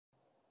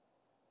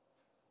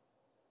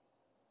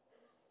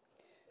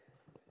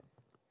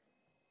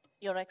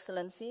Your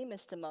Excellency,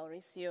 Mr.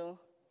 Mauricio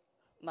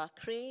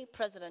Macri,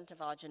 President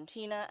of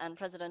Argentina and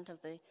President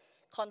of the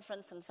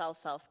Conference on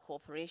South-South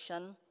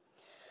Cooperation.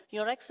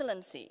 Your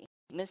Excellency,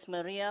 Ms.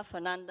 Maria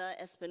Fernanda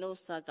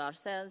Espinosa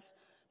Garces,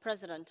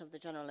 President of the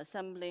General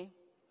Assembly.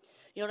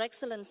 Your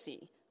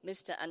Excellency,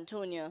 Mr.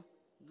 Antonio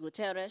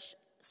Guterres,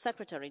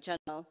 Secretary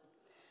General.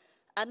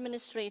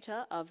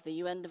 Administrator of the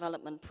UN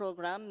Development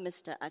Programme,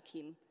 Mr.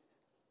 Akim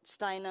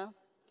Steiner.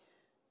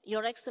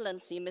 Your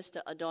Excellency,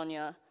 Mr.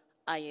 Adonia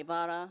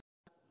Ayebara,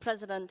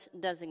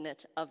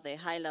 President-designate of the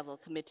High-Level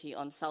Committee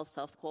on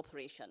South-South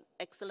Cooperation.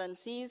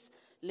 Excellencies,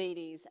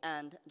 ladies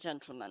and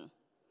gentlemen.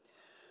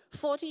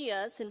 40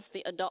 years since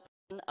the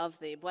adoption of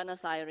the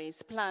Buenos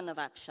Aires Plan of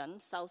Action,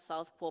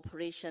 South-South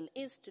Cooperation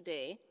is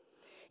today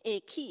a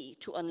key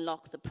to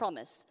unlock the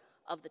promise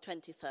of the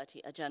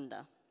 2030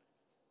 Agenda.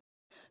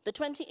 The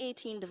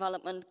 2018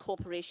 Development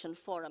Cooperation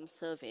Forum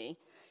survey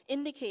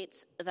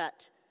indicates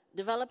that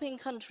developing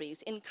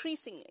countries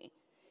increasingly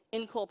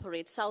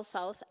incorporate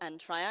South-South and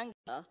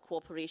triangular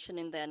cooperation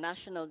in their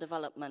national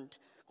development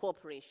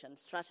cooperation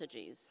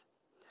strategies.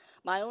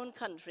 My own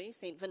country,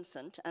 St.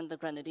 Vincent and the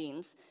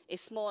Grenadines, a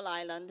small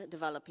island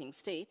developing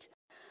state,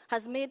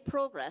 has made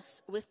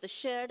progress with the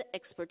shared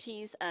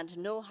expertise and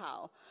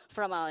know-how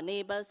from our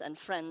neighbors and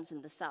friends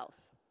in the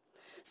South.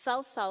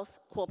 South-South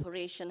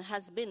cooperation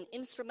has been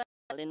instrumental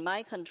in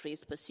my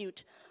country's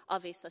pursuit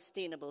of a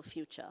sustainable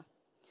future.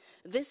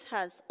 This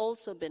has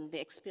also been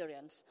the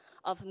experience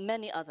of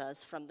many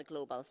others from the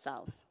Global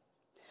South.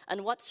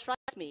 And what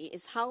strikes me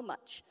is how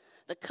much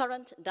the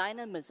current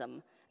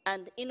dynamism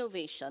and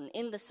innovation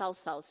in the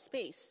South-South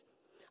space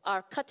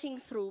are cutting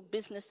through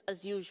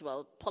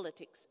business-as-usual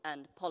politics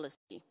and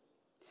policy.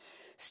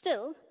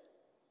 Still,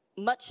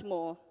 much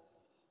more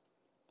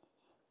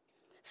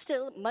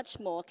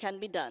can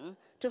be done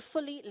to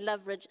fully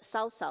leverage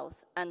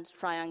South-South and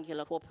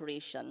triangular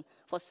cooperation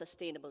for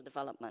sustainable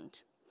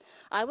development.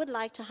 I would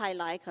like to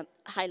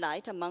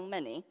highlight among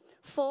many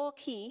 4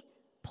 key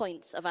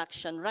points of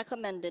action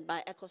recommended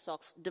by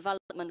ECOSOC's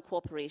Development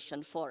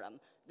Cooperation Forum,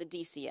 the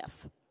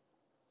DCF.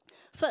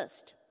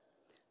 First,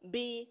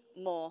 be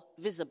more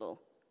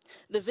visible.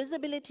 The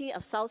visibility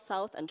of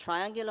South-South and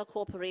triangular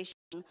cooperation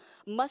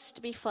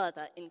must be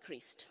further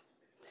increased.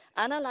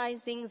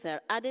 Analyzing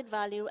their added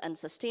value and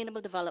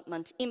sustainable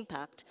development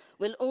impact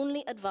will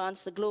only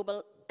advance the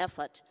global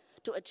effort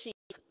to achieve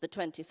the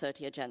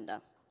 2030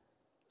 Agenda.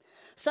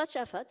 Such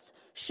efforts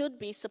should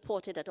be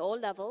supported at all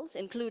levels,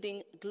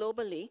 including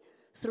globally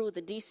through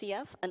the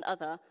DCF and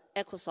other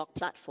ECOSOC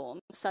platforms,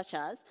 such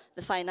as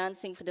the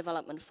Financing for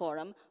Development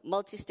Forum,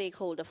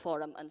 Multi-Stakeholder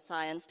Forum on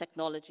Science,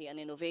 Technology and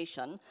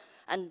Innovation,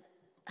 and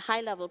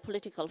High-Level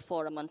Political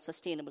Forum on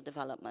Sustainable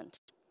Development.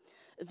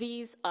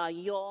 These are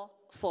your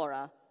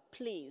fora.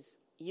 Please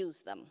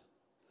use them.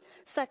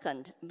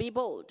 Second, be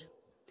bold.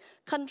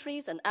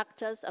 Countries and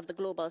actors of the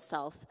Global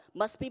South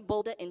must be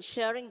bolder in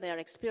sharing their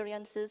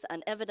experiences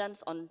and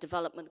evidence on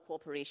development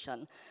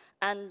cooperation,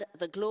 and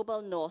the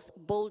Global North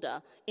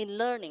bolder in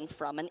learning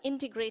from and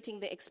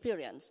integrating the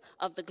experience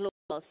of the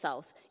Global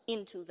South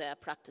into their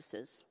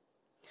practices.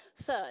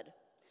 Third,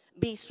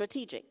 be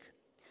strategic.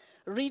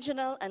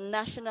 Regional and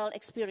national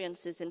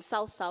experiences in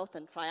South-South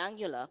and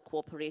triangular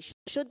cooperation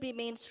should be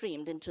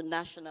mainstreamed into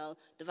national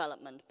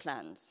development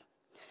plans.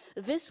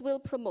 This will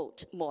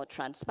promote more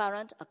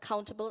transparent,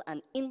 accountable,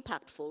 and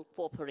impactful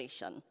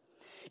cooperation.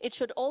 It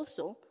should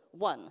also,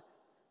 1,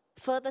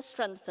 further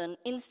strengthen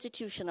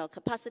institutional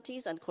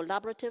capacities and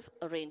collaborative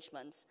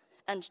arrangements,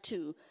 and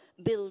 2,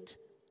 build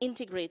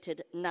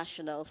integrated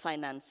national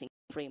financing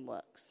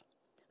frameworks.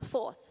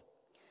 Fourth,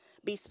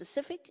 be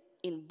specific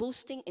in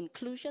boosting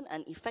inclusion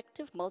and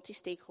effective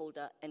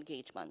multi-stakeholder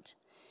engagement.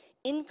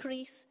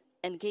 Increase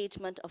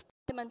engagement of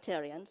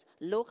parliamentarians,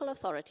 local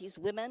authorities,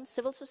 women,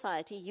 civil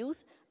society,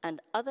 youth, and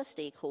other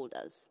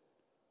stakeholders.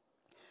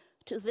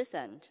 To this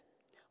end,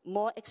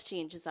 more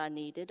exchanges are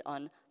needed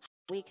on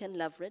how we can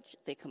leverage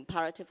the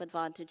comparative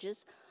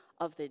advantages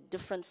of the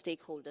different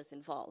stakeholders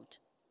involved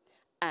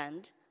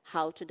and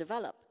how to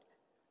develop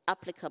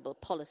applicable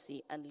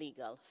policy and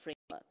legal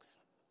frameworks.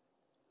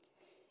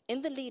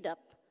 In the lead-up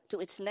to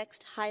its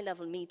next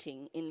high-level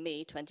meeting in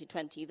May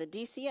 2020, the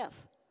DCF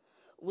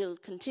will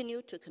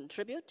continue to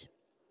contribute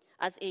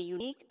as a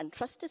unique and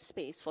trusted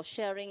space for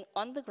sharing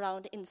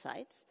on-the-ground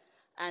insights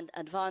and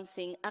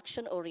advancing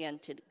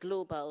action-oriented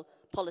global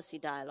policy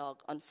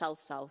dialogue on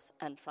South-South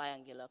and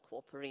triangular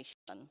cooperation.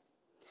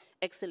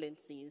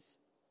 Excellencies,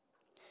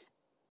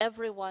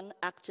 everyone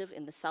active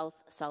in the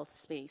South-South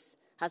space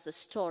has a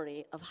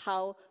story of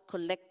how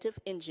collective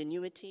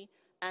ingenuity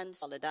and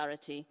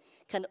solidarity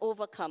can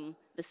overcome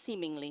the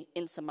seemingly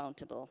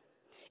insurmountable.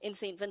 In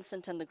St.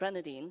 Vincent and the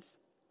Grenadines,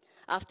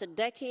 after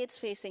decades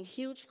facing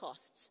huge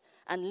costs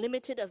and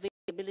limited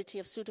availability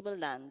of suitable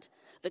land,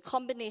 the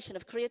combination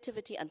of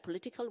creativity and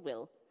political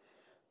will,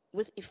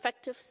 with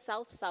effective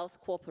South-South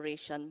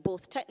cooperation,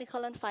 both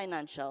technical and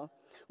financial,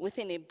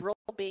 within a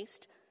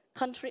broad-based,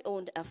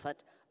 country-owned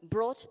effort,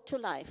 brought to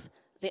life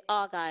the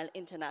Argyle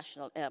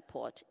International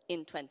Airport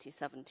in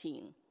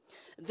 2017.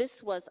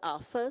 This was our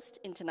first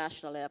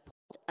international airport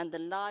and the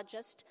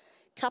largest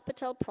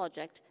capital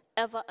project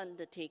ever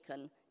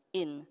undertaken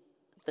in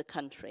the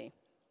country.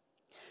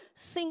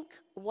 Think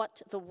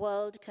what the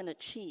world can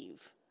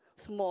achieve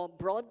with more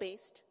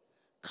broad-based,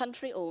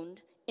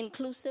 country-owned,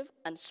 inclusive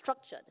and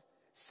structured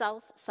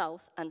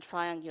South-South and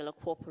triangular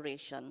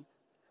cooperation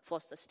for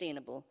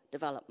sustainable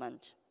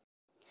development.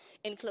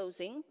 In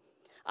closing,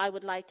 I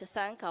would like to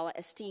thank our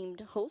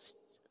esteemed hosts,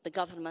 the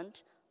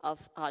government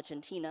of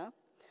Argentina,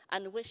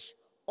 and wish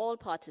all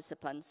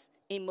participants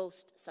a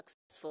most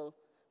successful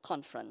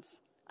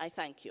conference. I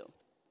thank you.